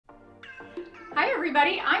Hi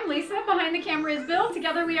everybody, I'm Lisa. Behind the camera is Bill.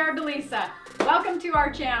 Together we are Billisa. Welcome to our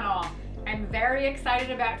channel. I'm very excited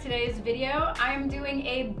about today's video. I am doing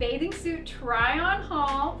a bathing suit try-on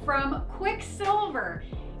haul from Quicksilver.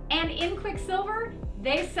 And in Quicksilver,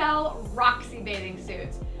 they sell Roxy bathing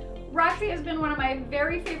suits. Roxy has been one of my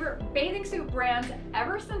very favorite bathing suit brands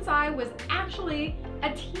ever since I was actually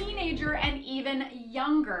a teenager and even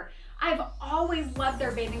younger. I've always loved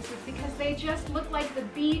their bathing suits because they just look like the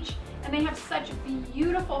beach and they have such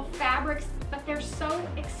beautiful fabrics, but they're so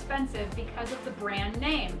expensive because of the brand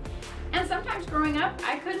name. And sometimes growing up,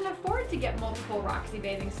 I couldn't afford to get multiple Roxy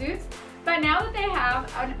bathing suits, but now that they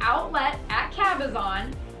have an outlet at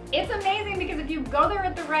Cabazon, it's amazing because if you go there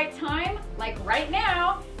at the right time, like right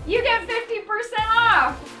now, you get 50%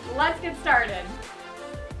 off. Let's get started.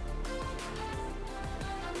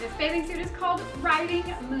 This bathing suit is called Riding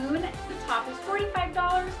Moon. The top is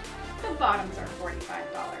 $45, the bottoms are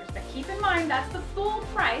 $45. But keep in mind, that's the full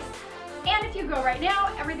price. And if you go right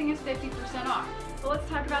now, everything is 50% off. So let's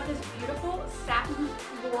talk about this beautiful satin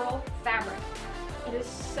floral fabric. It is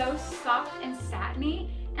so soft and satiny.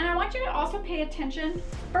 And I want you to also pay attention,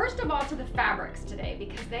 first of all, to the fabrics today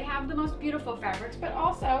because they have the most beautiful fabrics, but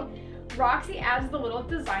also Roxy adds the little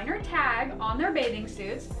designer tag on their bathing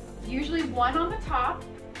suits, usually one on the top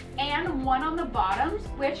and one on the bottoms,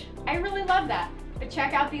 which I really love that. But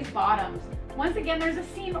check out these bottoms. Once again, there's a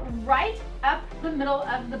seam right up the middle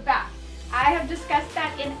of the back. I have discussed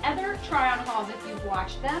that in other try-on hauls if you've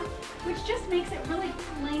watched them, which just makes it really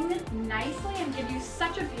cling nicely and give you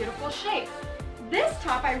such a beautiful shape. This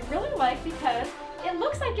top I really like because it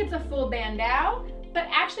looks like it's a full bandeau, but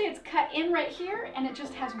actually it's cut in right here and it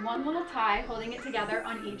just has one little tie holding it together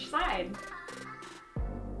on each side.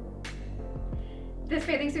 This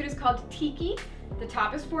bathing suit is called Tiki. The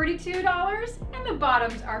top is $42 and the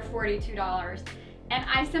bottoms are $42. And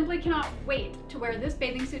I simply cannot wait to wear this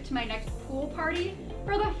bathing suit to my next pool party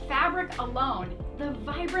for the fabric alone. The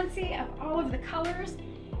vibrancy of all of the colors.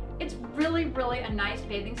 It's really, really a nice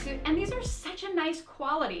bathing suit, and these are such a nice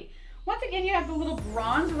quality. Once again, you have the little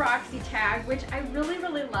bronze Roxy tag, which I really,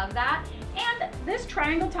 really love that. And this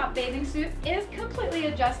triangle top bathing suit is completely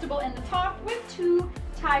adjustable in the top with 2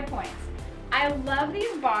 tie points. I love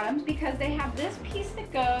these bottoms because they have this piece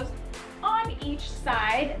that goes on each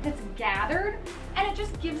side that's gathered, and it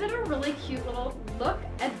just gives it a really cute little look,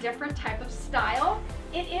 a different type of style.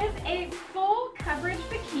 It is a full coverage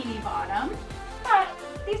bikini bottom, but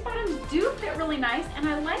these bottoms do fit really nice, and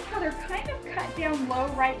I like how they're kind of cut down low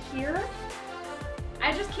right here.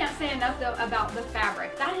 I just can't say enough though about the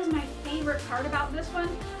fabric. That is my favorite part about this one.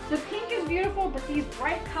 The pink is beautiful, but these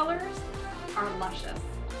bright colors are luscious.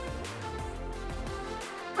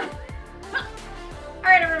 All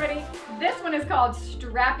right, everybody, this one is called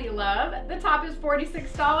Strappy Love. The top is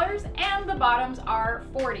 $46 and the bottoms are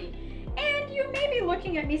 $40. And you may be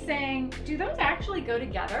looking at me saying, do those actually go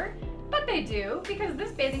together? But they do, because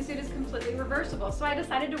this bathing suit is completely reversible. So I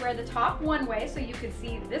decided to wear the top one way so you could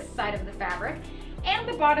see this side of the fabric and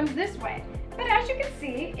the bottoms this way. But as you can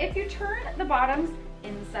see, if you turn the bottoms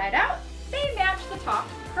inside out, they match the top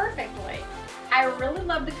perfectly. I really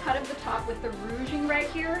love the cut of the top with the rouging right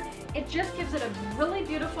here. It just gives it a really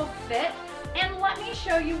beautiful fit. And let me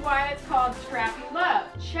show you why it's called Strappy Love.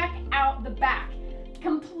 Check out the back.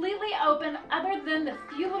 Completely open other than the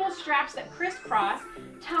few little straps that crisscross,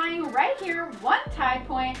 tying right here, one tie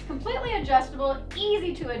point, completely adjustable,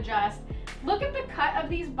 easy to adjust. Look at the cut of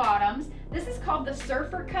these bottoms. This is called the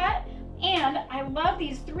surfer cut, and I love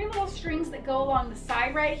these 3 little strings that go along the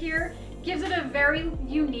side right here. Gives it a very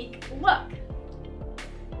unique look.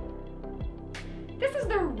 This is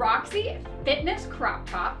the Roxy Fitness Crop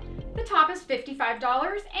Top. The top is $55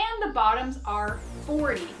 and the bottoms are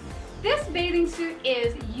 $40. This bathing suit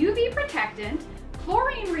is UV protectant,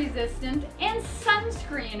 chlorine resistant, and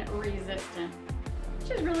sunscreen resistant,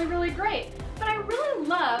 which is really, really great. But I really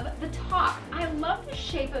love the top. I love the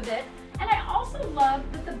shape of it, and I also love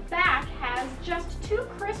that the back has just 2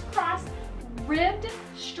 crisscross ribbed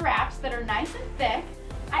straps that are nice and thick.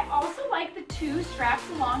 I also like the 2 straps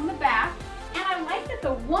along the back, and I like that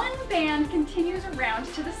the one band continues around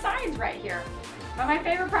to the sides right here. But my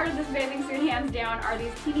favorite part of this bathing suit, hands down, are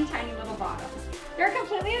these teeny tiny little bottoms. They're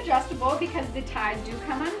completely adjustable because the ties do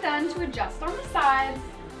come undone to adjust on the sides,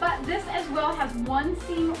 but this as well has one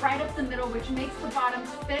seam right up the middle, which makes the bottoms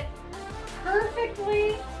fit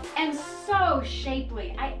perfectly and so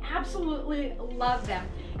shapely. I absolutely love them.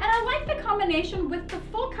 And I like the combination with the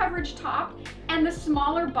full coverage top and the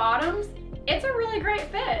smaller bottoms. It's a really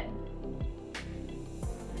great fit.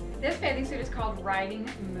 This bathing suit is called Riding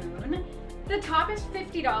Moon. The top is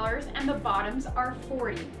 $50 and the bottoms are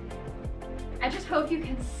 $40. I just hope you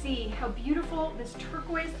can see how beautiful this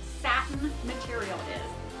turquoise satin material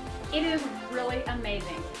is. It is really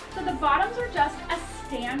amazing. So the bottoms are just a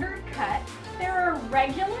standard cut. They're a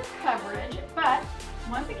regular coverage, but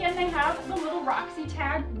once again, they have the little Roxy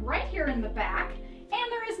tag right here in the back,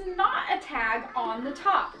 and there is not a tag on the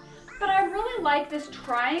top. But I really like this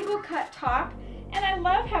triangle cut top, and I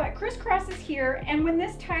love how it crisscrosses here, and when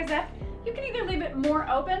this ties up, you can either leave it more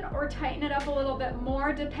open or tighten it up a little bit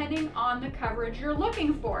more depending on the coverage you're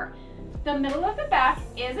looking for. The middle of the back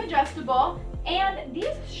is adjustable, and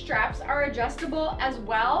these straps are adjustable as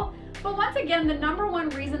well. But once again, the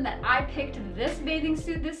 #1 reason that I picked this bathing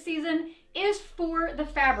suit this season is for the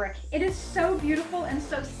fabric. It is so beautiful and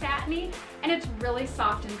so satiny, and it's really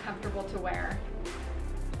soft and comfortable to wear.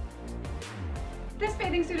 This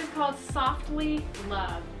bathing suit is called Softly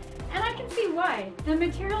Love, and I can see why. The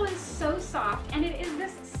material is so soft, and it is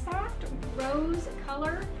this soft rose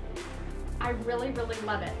color. I really, really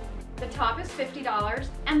love it. The top is $50,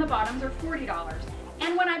 and the bottoms are $40.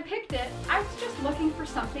 And when I picked it, I was just looking for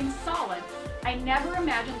something solid. I never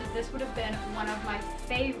imagined that this would have been one of my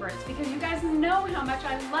favorites, because you guys know how much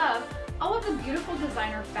I love all of the beautiful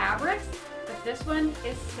designer fabrics, but this one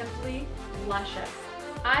is simply luscious.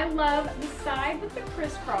 I love the side with the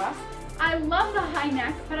crisscross. I love the high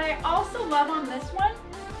neck, but I also love on this one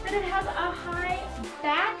that it has a high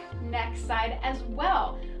back neck side as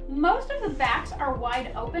well. Most of the backs are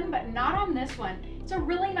wide open, but not on this one. It's a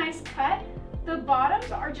really nice cut. The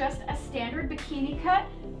bottoms are just a standard bikini cut,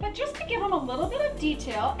 but just to give them a little bit of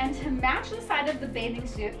detail and to match the side of the bathing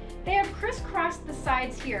suit, they have crisscrossed the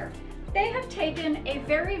sides here. They have taken a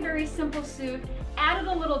very, very simple suit, added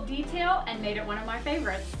a little detail, and made it one of my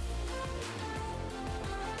favorites.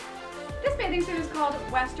 This bathing suit is called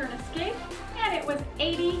Western Escape, and it was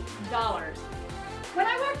 $80. When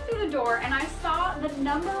I walked through the door and I saw the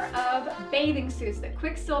number of bathing suits that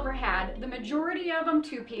Quicksilver had, the majority of them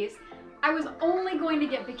two-piece, I was only going to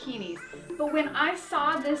get bikinis. But when I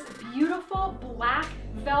saw this beautiful black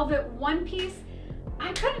velvet one-piece,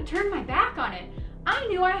 I couldn't turn my back on it. I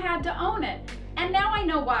knew I had to own it. And now I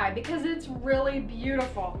know why, because it's really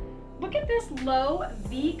beautiful. Look at this low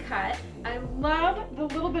V cut. I love the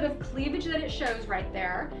little bit of cleavage that it shows right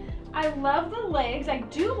there. I love the legs. I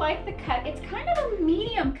do like the cut. It's kind of a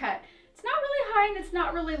medium cut. It's not really high and it's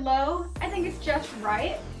not really low. I think it's just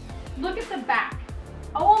right. Look at the back.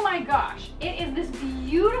 Oh my gosh, it is this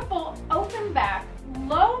beautiful open back,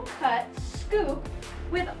 low cut scoop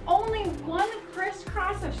with only one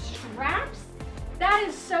crisscross of straps. That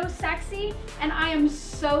is so sexy, and I am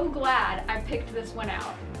so glad I picked this one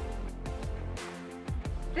out.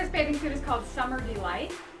 This bathing suit is called Summer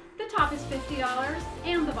Delight. The top is $50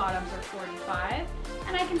 and the bottoms are $45,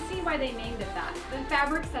 and I can see why they named it that. The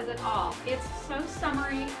fabric says it all. It's so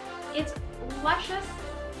summery, it's luscious,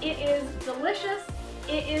 it is delicious,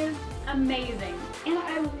 it is amazing, and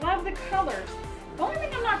I love the colors. The only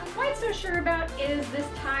thing I'm not quite so sure about is this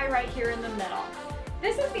tie right here in the middle.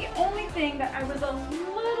 This is the only thing that I was a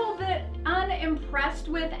little bit unimpressed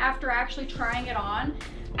with after actually trying it on.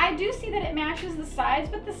 I do see that it matches the sides,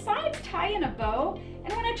 but the sides tie in a bow,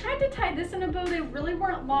 and when I tried to tie this in a bow, they really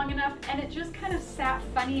weren't long enough, and it just kind of sat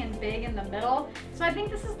funny and big in the middle. So I think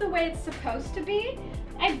this is the way it's supposed to be.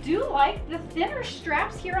 I do like the thinner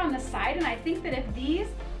straps here on the side, and I think that if these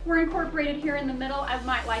were incorporated here in the middle, I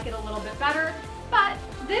might like it a little bit better. But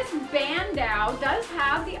this bandeau does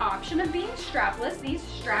have the option of being strapless. These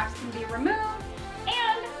straps can be removed,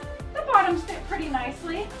 and the bottoms fit pretty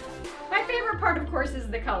nicely. My favorite part, of course, is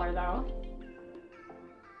the color, though.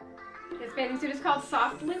 This bathing suit is called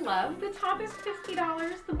Softly Love. The top is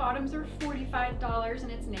 $50, the bottoms are $45,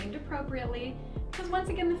 and it's named appropriately because, once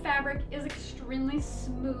again, the fabric is extremely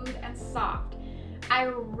smooth and soft. I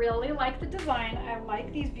really like the design. I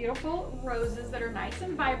like these beautiful roses that are nice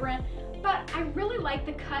and vibrant, but I really like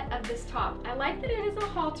the cut of this top. I like that it is a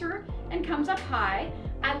halter and comes up high.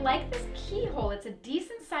 I like this keyhole. It's a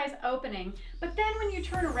decent size opening, but then when you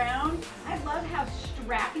turn around, I love how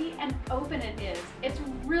strappy and open it is. It's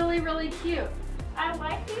really, really cute. I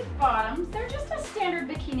like these bottoms. They're just a standard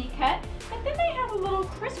bikini cut, but then they have a little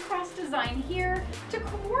crisscross design here to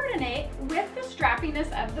coordinate with the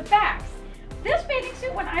strappiness of the backs. This bathing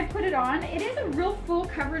suit, when I put it on, it is a real full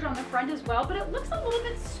coverage on the front as well, but it looks a little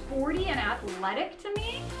bit sporty and athletic to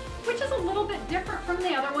me, which is a little bit different from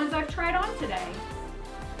the other ones I've tried on today.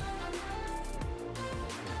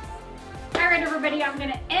 Alright everybody, I'm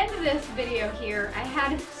going to end this video here. I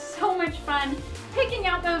had so much fun picking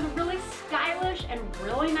out those really stylish and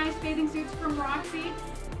really nice bathing suits from Roxy.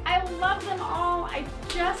 I love them all. I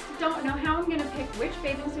just don't know how I'm gonna pick which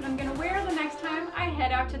bathing suit I'm gonna wear the next time I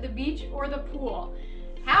head out to the beach or the pool.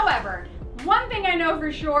 However, one thing I know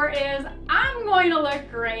for sure is I'm going to look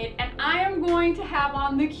great and I am going to have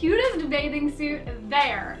on the cutest bathing suit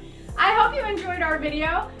there. I hope you enjoyed our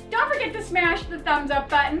video. Don't forget to smash the thumbs up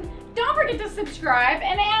button. Don't forget to subscribe,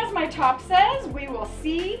 and as my top says, we will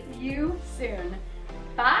see you soon.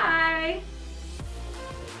 Bye!